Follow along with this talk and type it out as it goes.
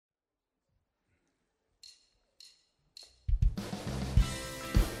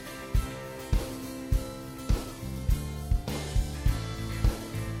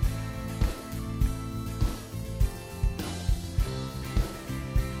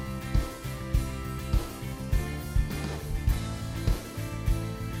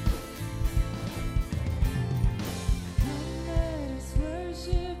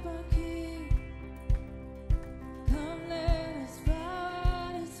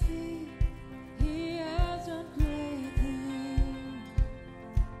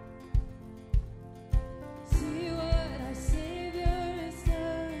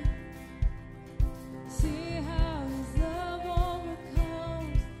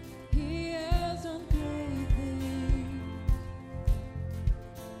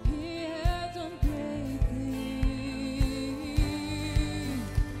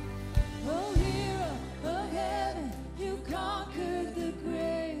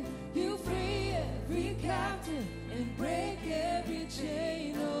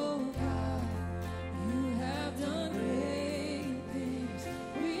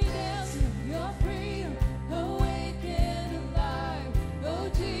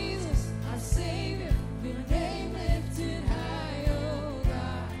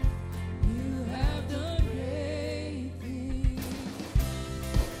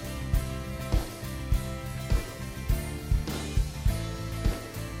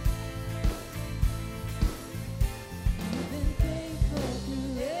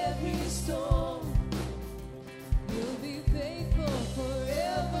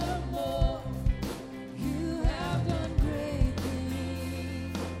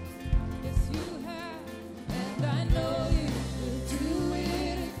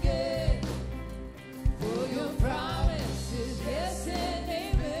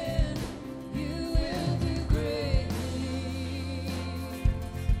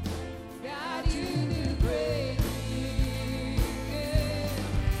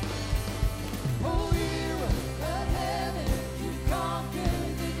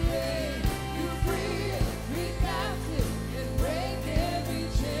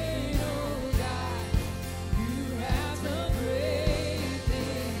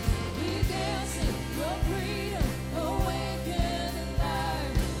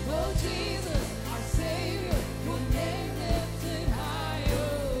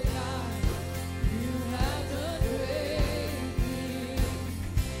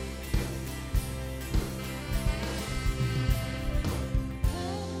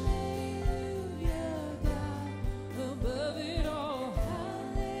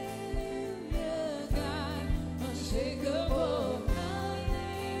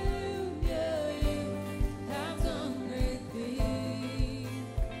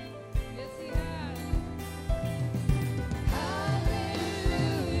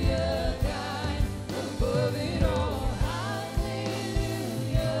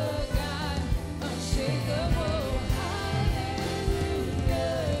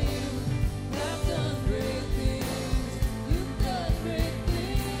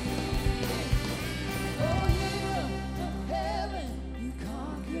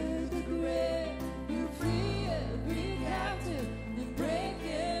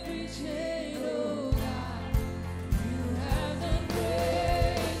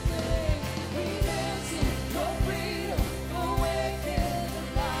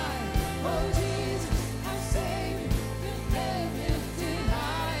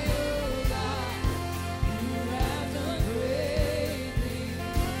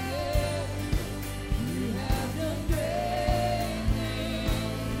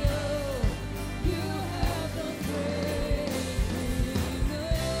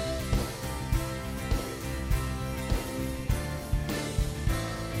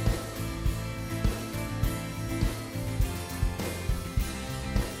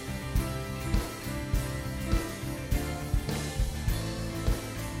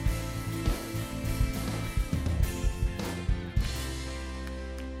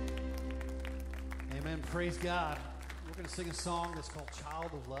Praise God. We're going to sing a song that's called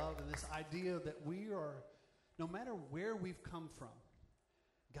Child of Love, and this idea that we are, no matter where we've come from,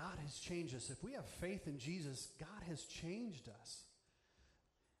 God has changed us. If we have faith in Jesus, God has changed us.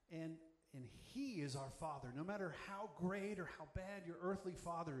 And He is our Father. No matter how great or how bad your earthly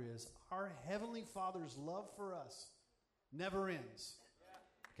father is, our Heavenly Father's love for us never ends.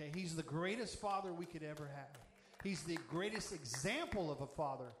 Okay, He's the greatest Father we could ever have. He's the greatest example of a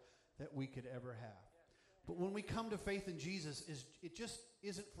father that we could ever have. But when we come to faith in Jesus, it just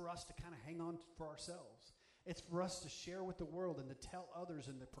isn't for us to kind of hang on for ourselves. It's for us to share with the world and to tell others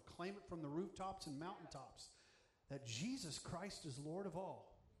and to proclaim it from the rooftops and mountaintops that Jesus Christ is Lord of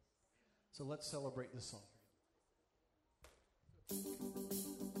all. So let's celebrate this song.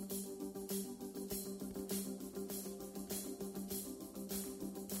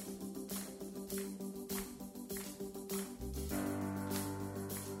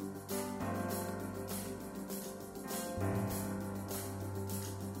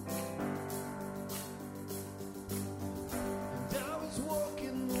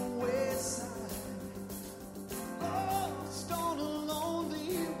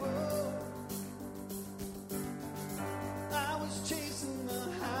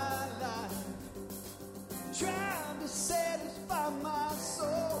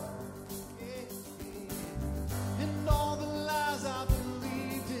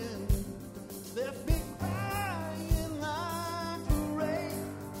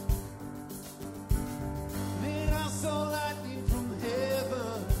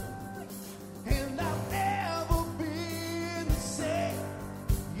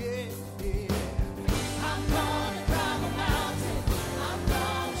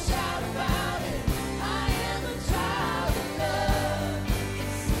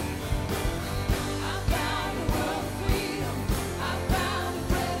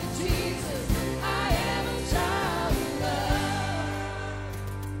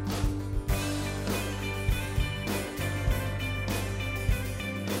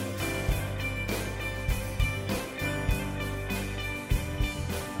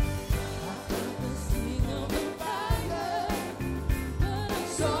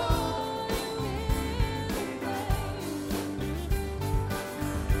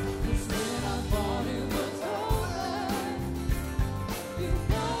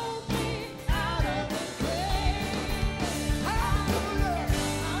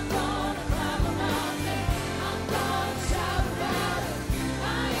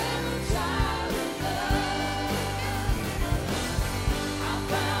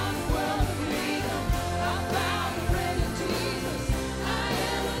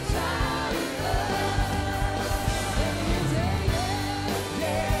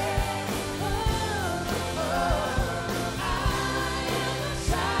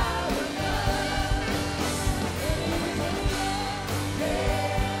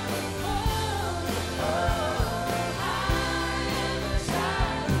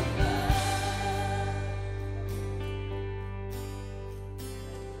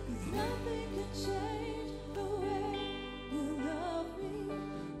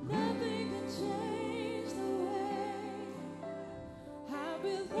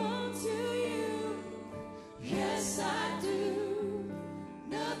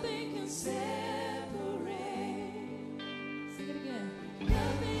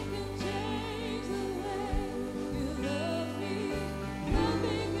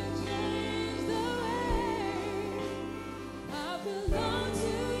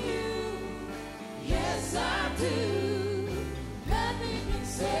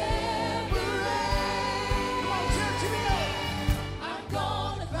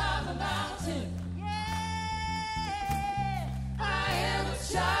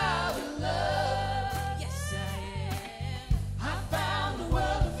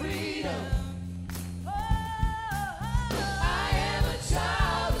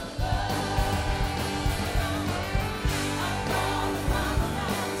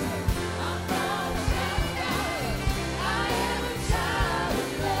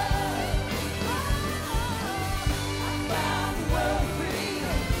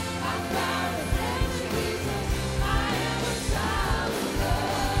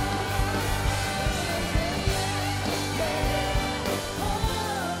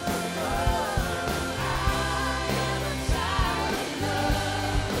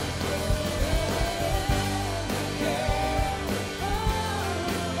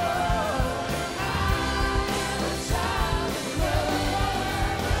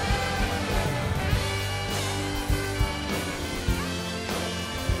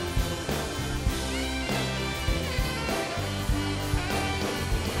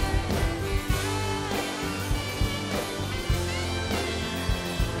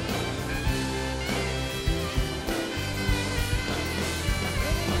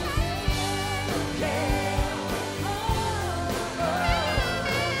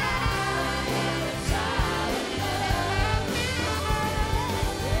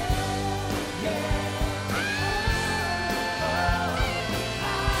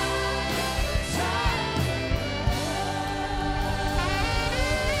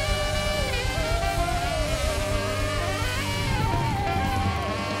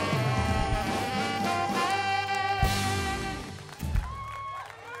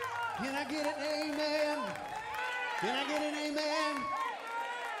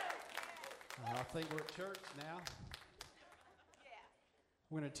 think we're at church now.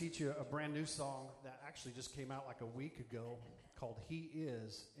 We're going to teach you a brand new song that actually just came out like a week ago called He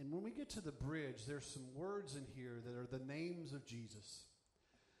Is. And when we get to the bridge, there's some words in here that are the names of Jesus.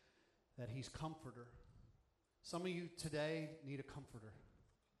 That He's comforter. Some of you today need a comforter.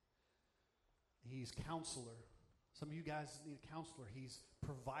 He's counselor. Some of you guys need a counselor. He's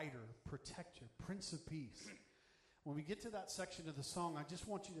provider, protector, Prince of Peace. When we get to that section of the song, I just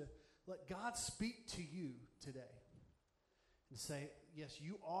want you to let God speak to you today and say, yes,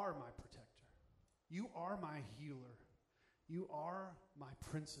 you are my protector. You are my healer. You are my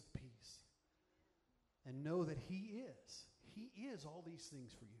Prince of Peace. And know that He is. He is all these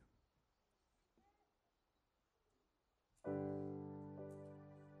things for you.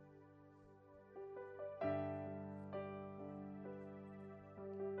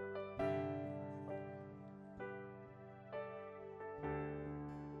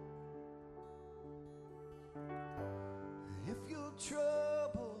 If you're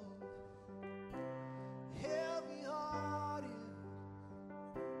troubled, heavy-hearted,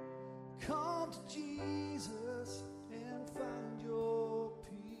 come to Jesus and find your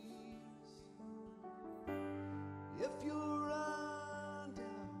peace. If you're run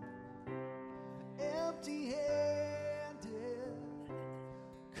down, empty-handed,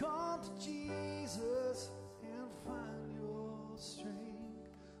 come to Jesus and find your strength,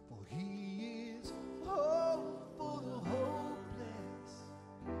 for He is hope for the hopeless,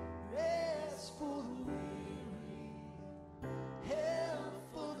 rest for the weary, help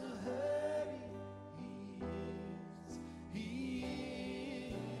for the hurting. He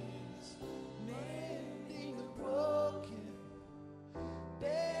is mending the broken,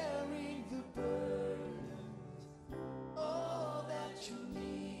 bearing the burdens, all that you need.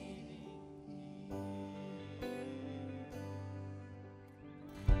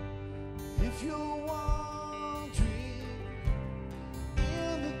 If you're wandering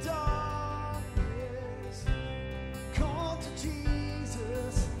in the darkness, come to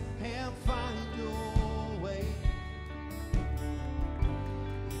Jesus and find your way.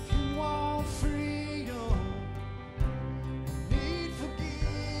 If you want freedom, need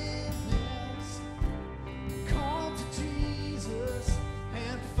forgiveness, come to Jesus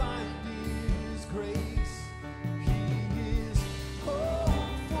and find His grace. He is hope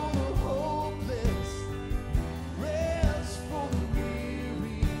for the hopeless, rest for the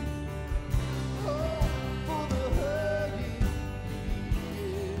weary, hope for the hurting.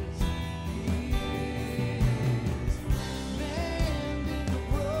 He is mending the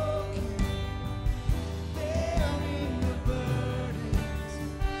broken, bearing the burdens,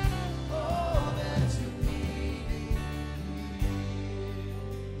 all that you need.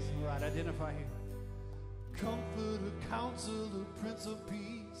 All right, identify here. Comforter, counselor, Prince of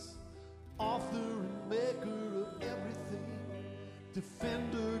Peace, author and maker of everything,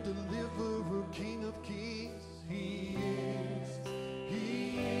 defender, deliverer, King of Kings. He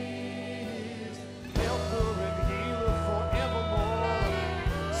is helper and healer forevermore,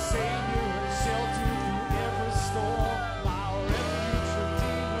 Savior and shelter through every storm, my refuge,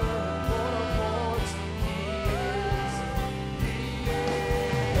 redeemer, and Lord of lords. He is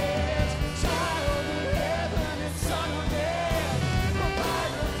child of heaven and son of man,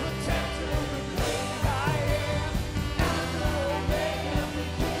 provider, protector, the great I am, Alpha, Omega,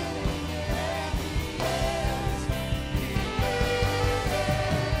 beginning and the end. He is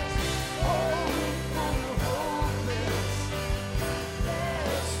hope for the hopeless,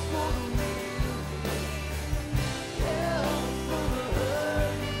 rest for the weary, help for the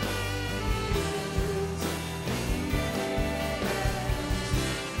hurting.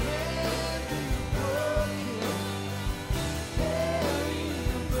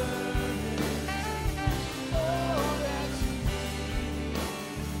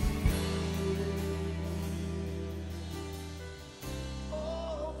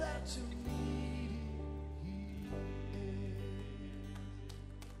 All that you need, He is.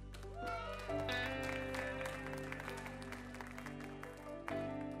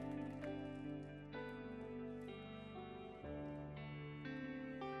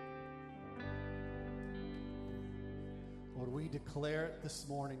 Lord, we declare it this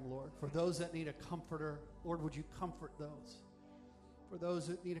morning, Lord. For those that need a comforter, Lord, would you comfort those? For those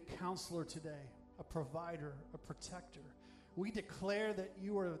that need a counselor today, a provider, a protector, we declare that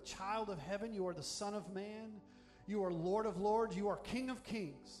you are a child of heaven, you are the Son of Man, you are Lord of lords, you are King of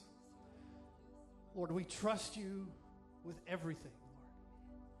kings. Lord, we trust you with everything,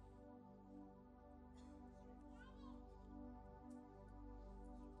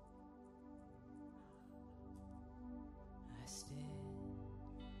 I stand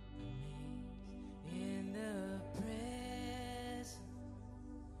amazed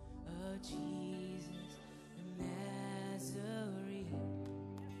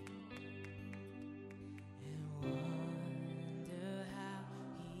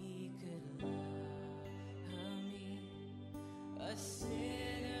a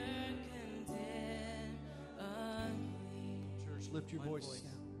sinner condemned unclean. Church, lift your One voices voice.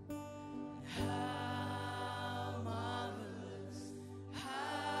 now. How marvelous,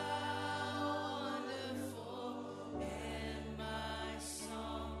 how wonderful, and my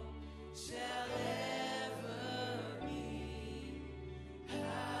song shall ever be.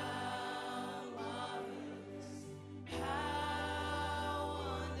 How marvelous, how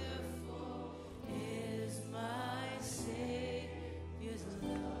wonderful is my Savior's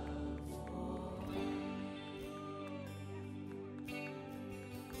love for me.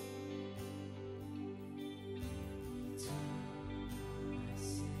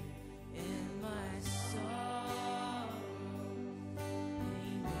 In my sorrow,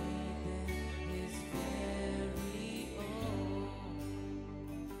 He made them His very own.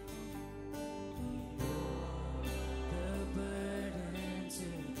 He bore the burden to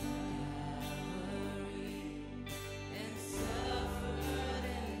Calvary and suffered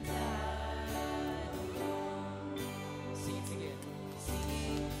and died alone. Sing it together.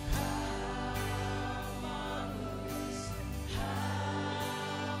 Sing, how marvelous,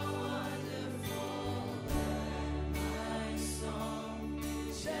 how wonderful, my song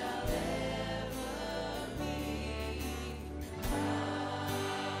shall ever be.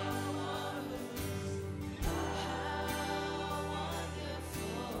 How marvelous, how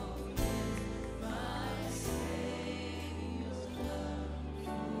wonderful is my Savior's love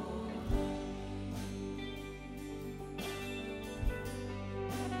for me.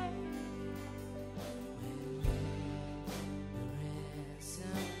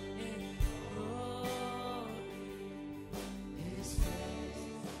 Ransom in glory, His face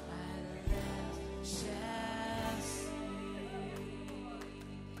at last shall see.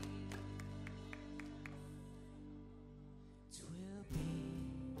 'Twill be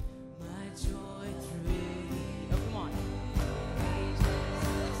my joy through Thee. Oh, come on.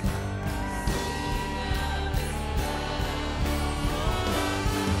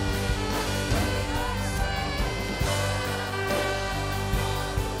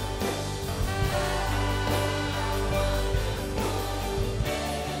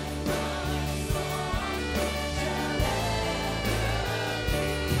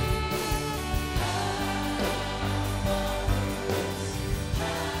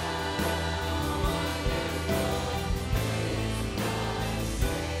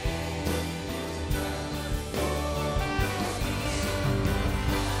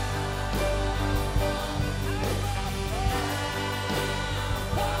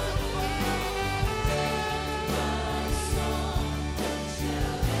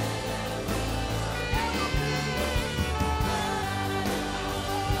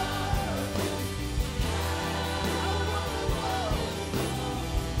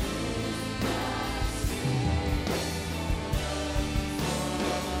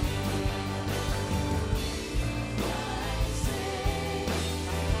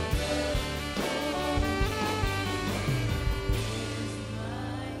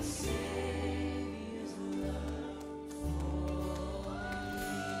 My Savior's love for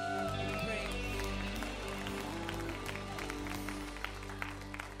me. Praise.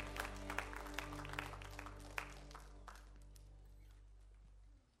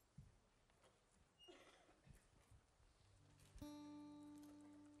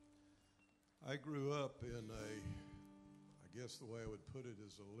 I grew up in I guess the way I would put it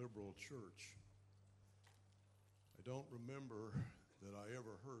is a liberal church. I don't remember that I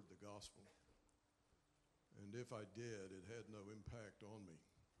ever heard the gospel. And if I did, it had no impact on me.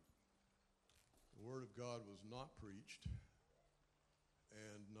 The Word of God was not preached.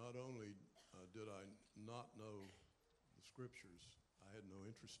 And not only did I not know the Scriptures, I had no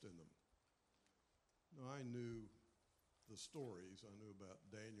interest in them. No, I knew the stories. I knew about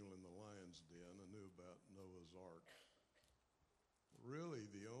Daniel in the lion's den. I knew about Noah's Ark. Really,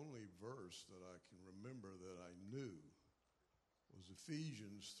 the only verse that I can remember that I knew was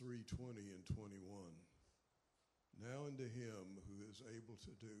Ephesians 3:20 and 21. Now unto Him who is able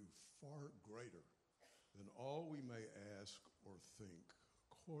to do far greater than all we may ask or think,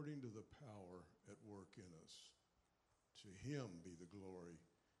 according to the power at work in us. To Him be the glory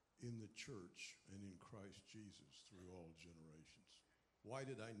in the church and in Christ Jesus through all generations. Why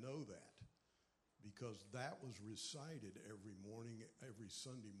did I know that? Because that was recited every morning, every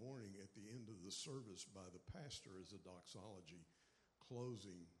Sunday morning at the end of the service by the pastor as a doxology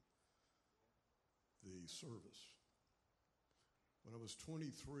closing the service. When I was 23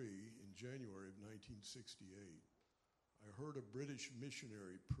 in January of 1968, I heard a British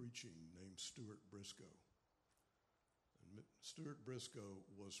missionary preaching named Stuart Briscoe. And Stuart Briscoe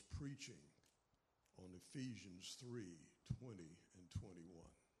was preaching on Ephesians 3:20 and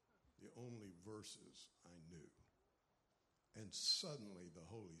 21, the only verses I knew. And suddenly the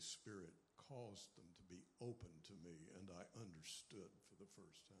Holy Spirit caused them to be open to me, and I understood for the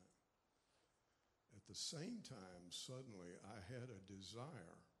first time. At the same time, suddenly I had a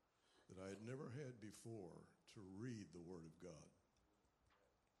desire that I had never had before to read the Word of God.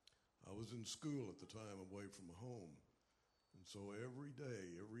 I was in school at the time, away from home, and so every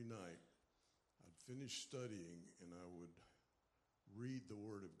day, every night, I'd finish studying and I would read the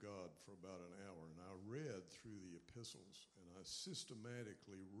Word of God for about an hour. And I read through the epistles, and I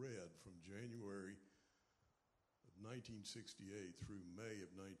systematically read from January of 1968 through May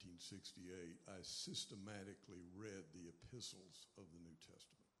of 1968. I systematically read the epistles of the New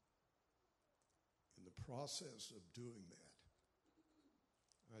Testament. In the process of doing that,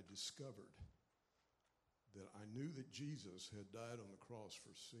 I discovered that I knew that Jesus had died on the cross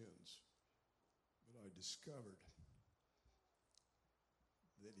for sins, but I discovered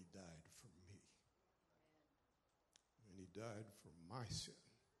that he died for me. And he died for my sin.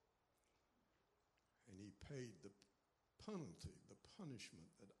 And he paid the penalty, the punishment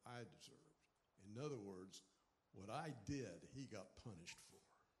that I deserved. In other words, what I did, he got punished for.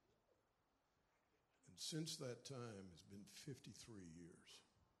 And since that time has been 53 years.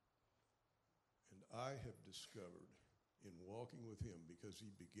 And I have discovered in walking with him, because he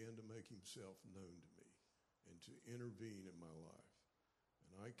began to make himself known to me and to intervene in my life.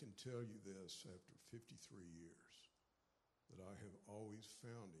 And I can tell you this after 53 years, that I have always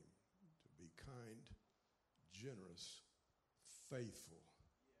found him to be kind, generous, faithful,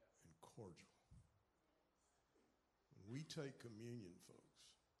 and cordial. When we take communion, folks,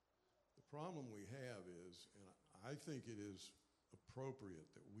 the problem we have is, and I think it is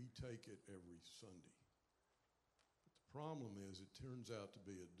appropriate that we take it every Sunday. But the problem is it turns out to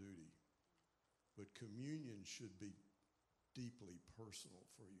be a duty. But communion should be deeply personal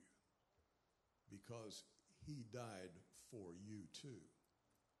for you, because he died for you too,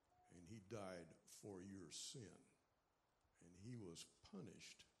 and he died for your sin, and he was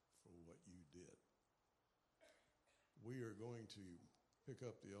punished for what you did. We are going to pick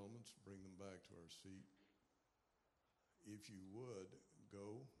up the elements, bring them back to our seat. If you would,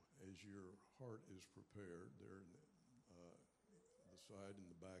 go as your heart is prepared there in the side in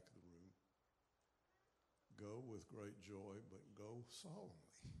the back of the room. Go with great joy, but go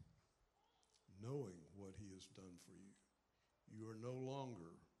solemnly, knowing what he has done for you. You are no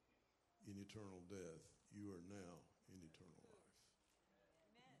longer in eternal death. You are now in eternal life.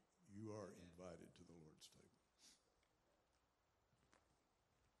 Amen. You are invited to the Lord's table.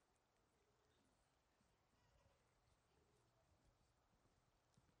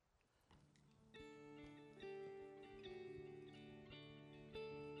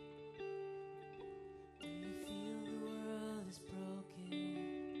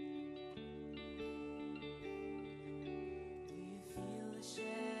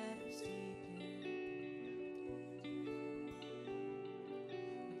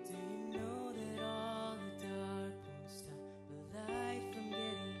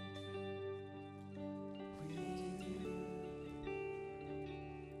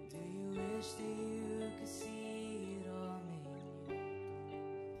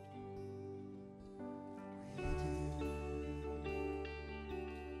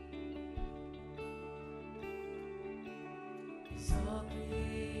 All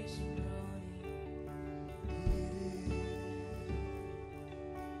creation groaning.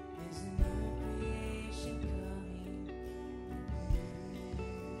 There's a new creation coming.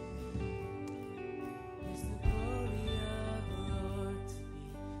 There's the glory of the Lord to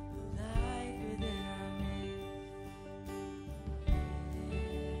be the light within our midst.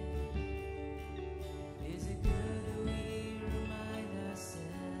 Is it good that we remind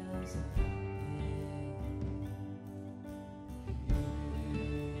ourselves of it?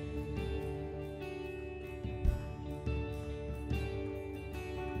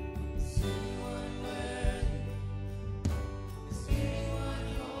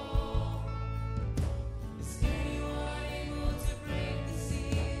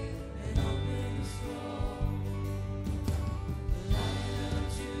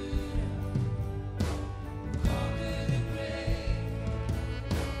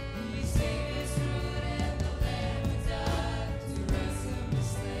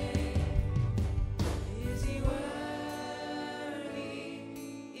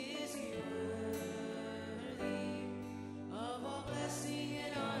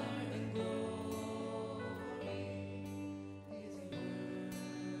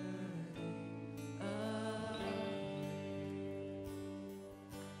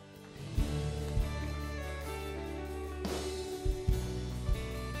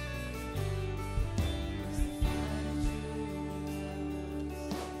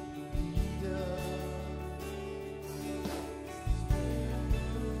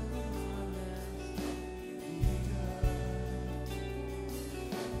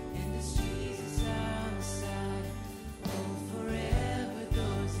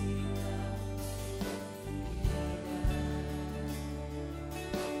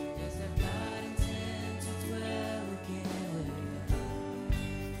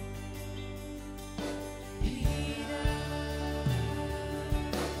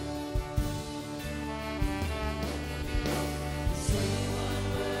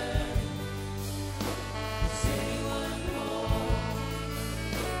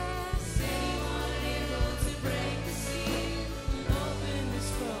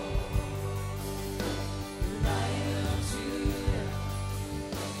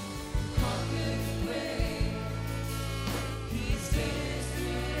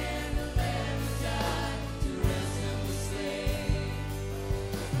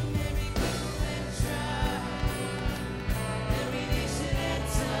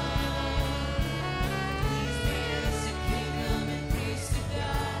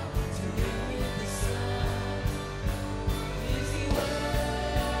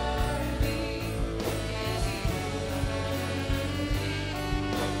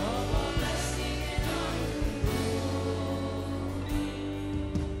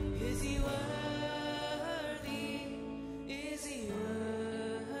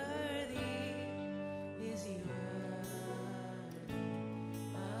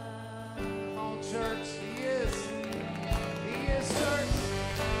 church.